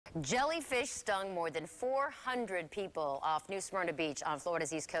Jellyfish stung more than 400 people off New Smyrna Beach on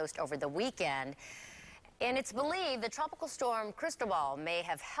Florida's East Coast over the weekend. And it's believed the tropical storm Cristobal may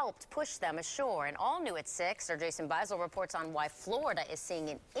have helped push them ashore. And all new at 6, our Jason Beisel reports on why Florida is seeing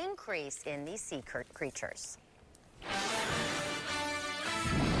an increase in these sea creatures.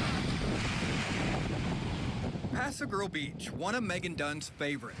 Paso Girl Beach, one of Megan Dunn's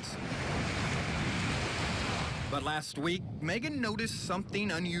favorites. But last week, Megan noticed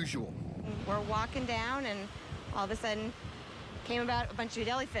something unusual. We're walking down, and all of a sudden came about a bunch of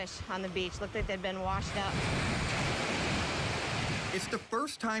jellyfish on the beach. Looked like they'd been washed up. It's the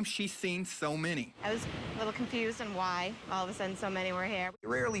first time she's seen so many. I was a little confused on why all of a sudden so many were here. You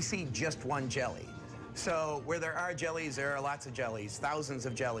rarely see just one jelly. So where there are jellies, there are lots of jellies, thousands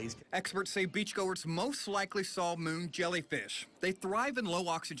of jellies. Experts say beachgoers most likely saw moon jellyfish. They thrive in low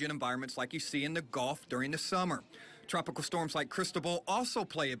oxygen environments like you see in the Gulf during the summer. Tropical storms like Cristobal also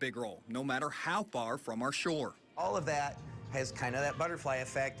play a big role, no matter how far from our shore. All of that has kind of that butterfly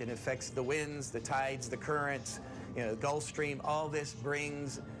effect and affects the winds, the tides, the currents, the Gulf Stream. All this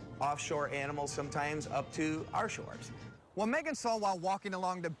brings offshore animals sometimes up to our shores. What Megan saw while walking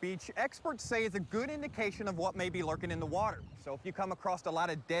along the beach, experts say is a good indication of what may be lurking in the water. So if you come across a lot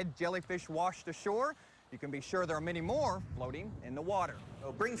of dead jellyfish washed ashore, you can be sure there are many more floating in the water.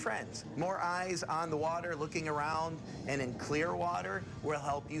 So bring friends. More eyes on the water, looking around, and in clear water will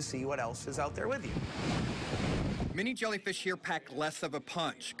help you see what else is out there with you. Many jellyfish here pack less of a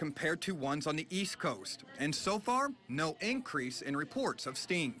punch compared to ones on the East Coast. And so far, no increase in reports of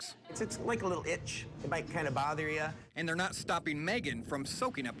stings. It's like a little itch. It might kind of bother you. And they're not stopping Megan from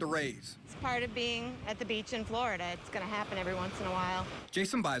soaking up the rays. It's part of being at the beach in Florida. It's going to happen every once in a while.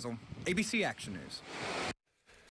 Jason Beisel, ABC Action News.